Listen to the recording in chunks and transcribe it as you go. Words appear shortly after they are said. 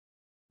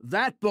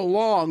That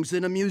belongs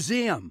in a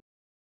museum.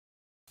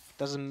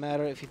 Doesn't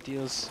matter if he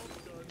deals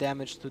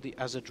damage to the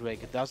other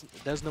Drake.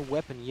 There's no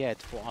weapon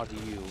yet for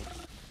RDU,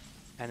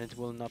 and it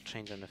will not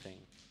change anything.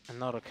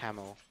 Another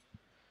camo.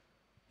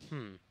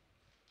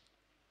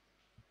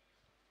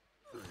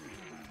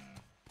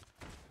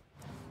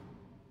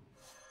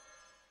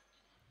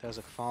 There's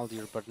a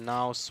Kvaldir, but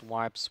now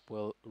swipes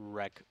will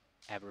wreck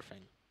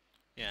everything.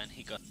 Yeah, and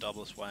he got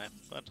double swipe.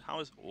 But how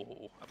is...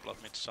 Oh, a Blood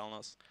Mage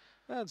Talnos.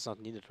 That's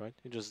not needed, right?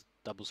 You just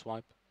double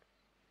swipe.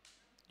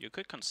 You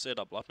could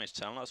consider Blood Mage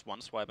Talnos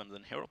one swipe and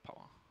then hero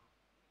power.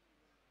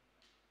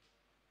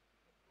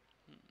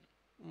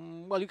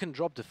 Well, you can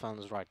drop the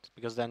Felons, right?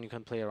 Because then you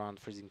can play around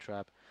Freezing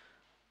Trap.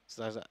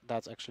 So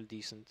that's actually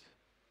decent.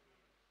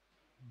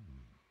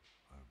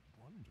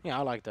 Yeah,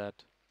 I like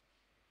that.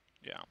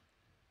 Yeah.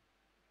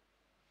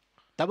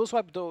 Double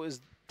swipe, though,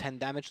 is 10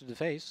 damage to the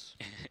face.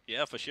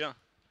 Yeah, for sure.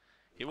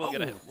 He will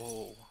get a hit.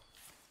 Whoa.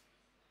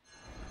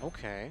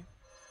 Okay.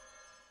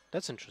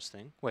 That's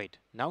interesting. Wait,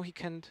 now he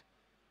can't...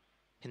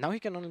 Now he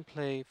can only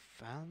play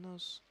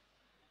Falnos?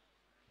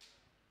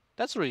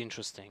 That's really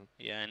interesting.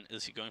 Yeah, and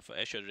is he going for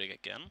Azure Rig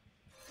again?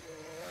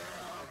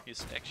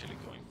 He's actually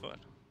going for it.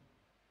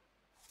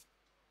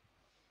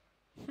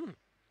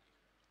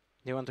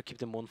 You want to keep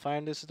the Moonfire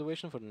in this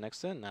situation for the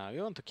next turn? No,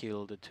 you want to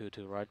kill the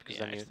 2-2, right? Because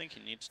Yeah, then I you... think he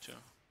needs to.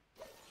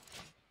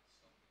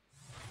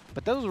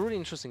 But that was a really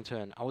interesting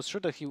turn. I was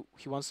sure that he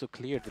wants to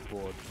clear the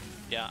board.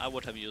 Yeah, I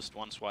would have used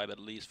one swipe at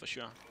least for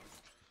sure.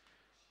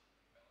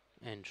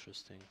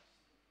 Interesting.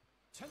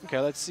 Okay,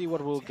 let's see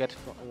what we'll get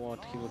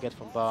what he will get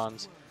from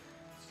Barnes.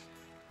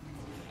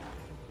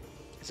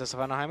 Is that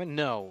Savannah Hyman?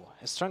 No.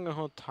 A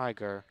Stranglehold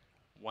Tiger.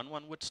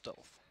 1-1 with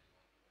stealth.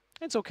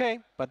 It's okay,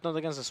 but not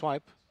against a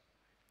swipe.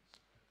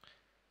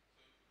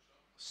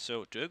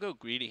 So, do you go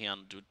greedy here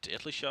and do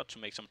Deadly Shot to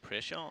make some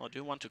pressure, or do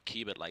you want to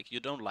keep it like you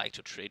don't like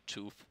to trade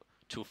two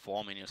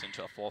 4 minions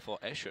into a 4/4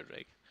 Azure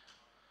Drake?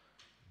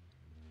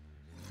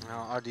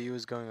 Now RDU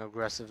is going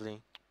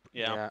aggressively.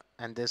 Yeah.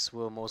 And this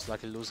will most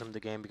likely lose him the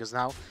game, because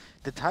now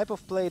the type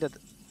of play that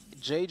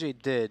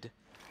JJ did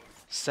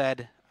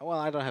said, well,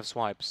 I don't have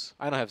swipes,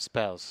 I don't have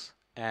spells,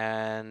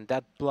 and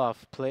that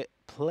bluff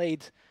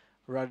played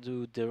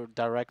Radu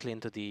directly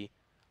into the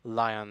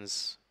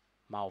lion's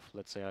mouth,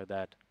 let's say like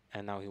that,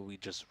 and now we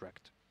just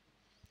wrecked.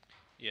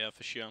 Yeah,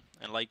 for sure.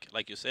 And like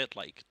you said,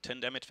 like 10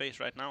 damage phase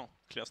right now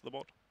clears the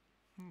board.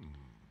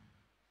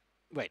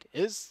 Wait,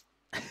 is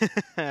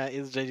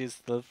JJ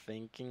still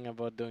thinking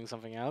about doing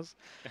something else?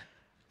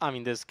 I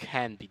mean, this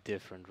can be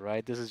different,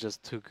 right? This is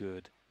just too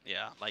good.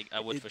 Yeah, like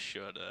I would for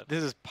sure do that.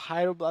 This is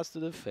Pyroblast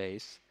to the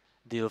face,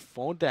 deal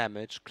 4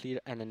 damage, clear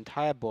an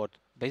entire board,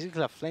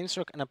 basically a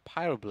Flamestroke and a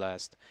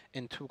Pyroblast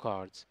in 2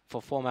 cards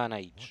for 4 mana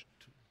each.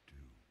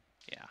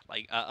 Yeah,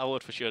 like I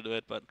would for sure do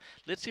it, but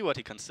let's see what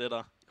he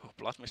consider. Oh,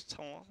 Blood Mage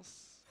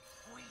Talnos.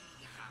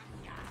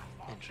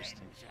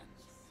 Interesting.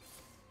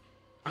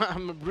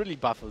 I'm really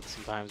baffled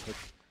sometimes, but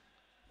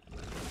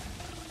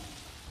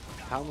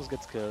Talnos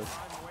gets killed.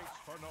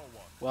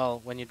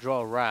 Well, when you draw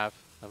a Wrath,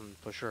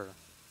 for sure.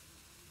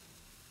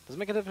 Does it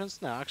make a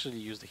difference? No, actually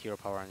use the hero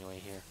power anyway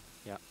here.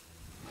 Yeah.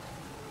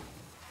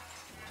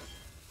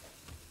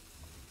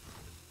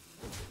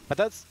 But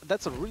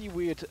that's a really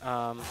weird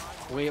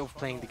way of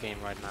playing the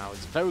game right now.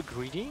 It's very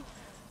greedy.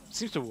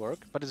 Seems to work,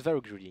 but it's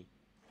very greedy.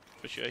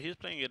 For sure, he's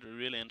playing it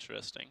really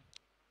interesting.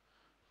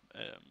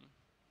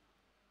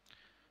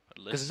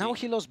 Because now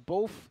he lost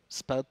both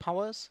spell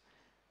powers,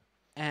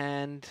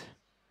 and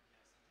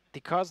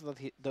the cards that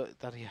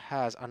he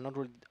has are not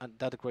really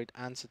that great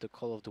answer to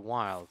Call of the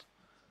Wild.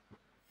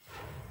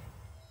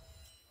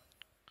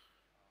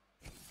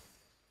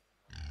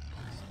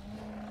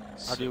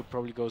 Adu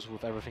probably goes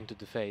with everything to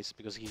the face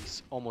because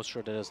he's almost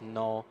sure there's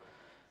no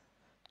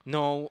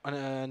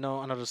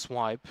another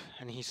swipe,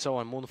 and he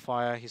saw a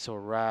Moonfire, he saw a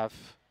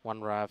Wrath,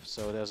 one Wrath,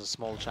 so there's a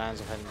small chance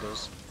of having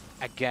those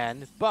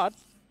again, but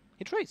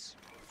he trades.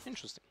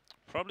 Interesting.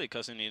 Probably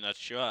because he's not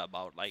sure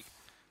about like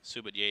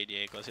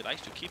SuperJJ, because he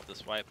likes to keep the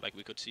swipe like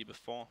we could see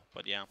before,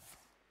 but yeah.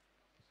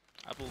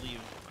 I believe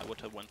I would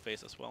have one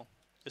face as well.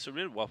 It's a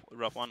really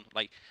rough one.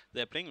 Like,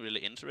 they're playing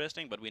really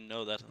interesting, but we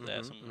know that there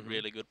are some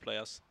really good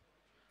players.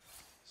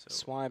 So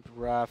Swipe,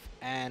 Wrath,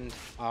 and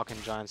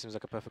Arcane Giant seems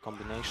like a perfect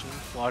combination.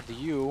 For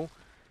RDU,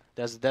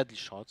 there's a Deadly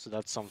Shot, so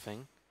that's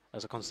something.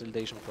 There's a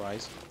consolidation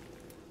prize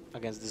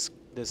against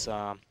this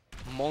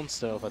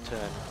monster of a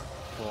turn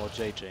for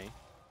JJ.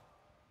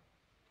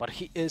 But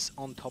he is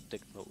on top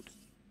deck mode.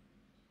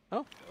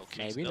 Oh,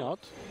 okay, maybe still. not.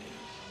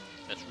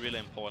 That's really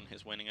important,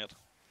 he's winning it.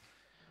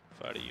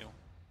 For RDU.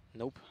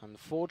 Nope.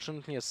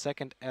 Unfortunately, a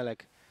second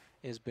Alec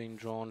is being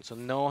drawn, so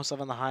no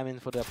Savannah Hyman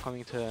for the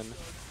upcoming turn.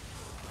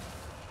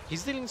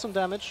 He's dealing some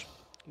damage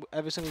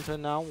every single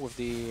turn now with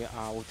the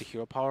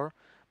hero power,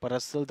 but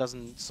that still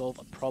doesn't solve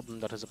a problem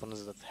that his opponent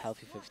is at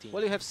healthy 15.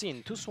 Well, you have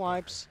seen 2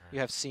 swipes, you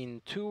have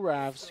seen 2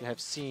 Wraths, you have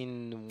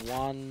seen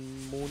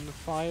 1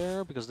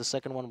 Moonfire, because the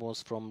second one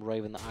was from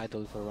Raven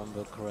Idol, if I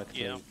remember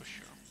correctly. Yeah, for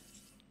sure.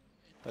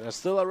 But there's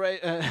still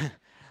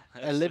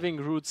a Living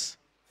Roots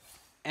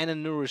and a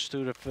Nourish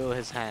to refill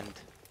his hand.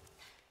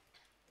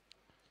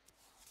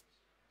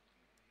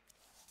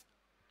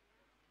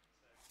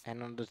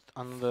 And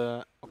on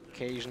the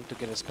occasion to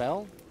get a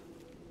spell.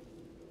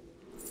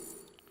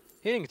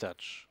 Healing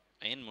Touch.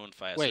 And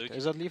Moonfire. Wait, So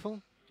is that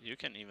lethal? you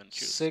can even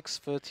choose. 6,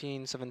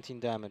 13, 17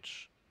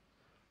 damage.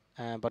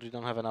 But we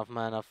don't have enough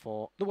mana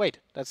for... No, wait,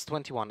 that's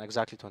 21,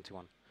 exactly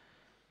 21.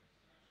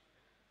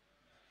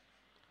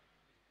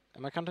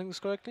 Am I counting this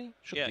correctly?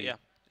 Should Yeah, be. yeah.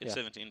 It's Yeah.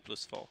 17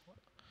 plus 4.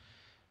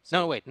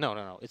 No, wait,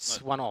 no. It's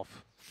No. 1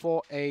 off.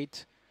 4,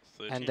 8,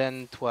 13. and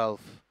then 12.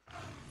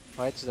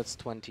 Right, so that's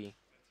 20.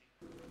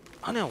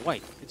 Oh no,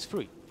 wait, it's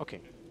 3.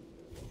 Okay.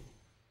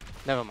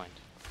 Never mind.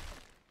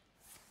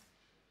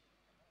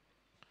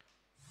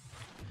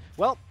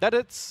 Well,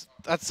 that's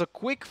a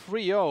quick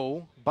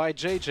 3-0 by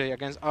JJ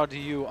against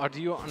RDU.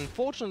 RDU,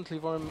 unfortunately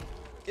for him,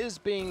 is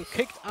being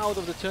kicked out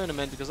of the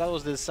tournament because that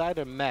was the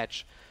decider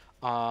match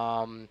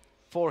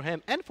for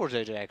him and for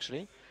JJ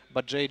actually.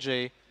 But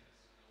JJ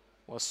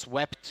was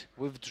swept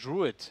with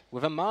Druid,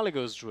 with a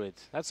Maligos Druid.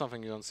 That's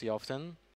something you don't see often.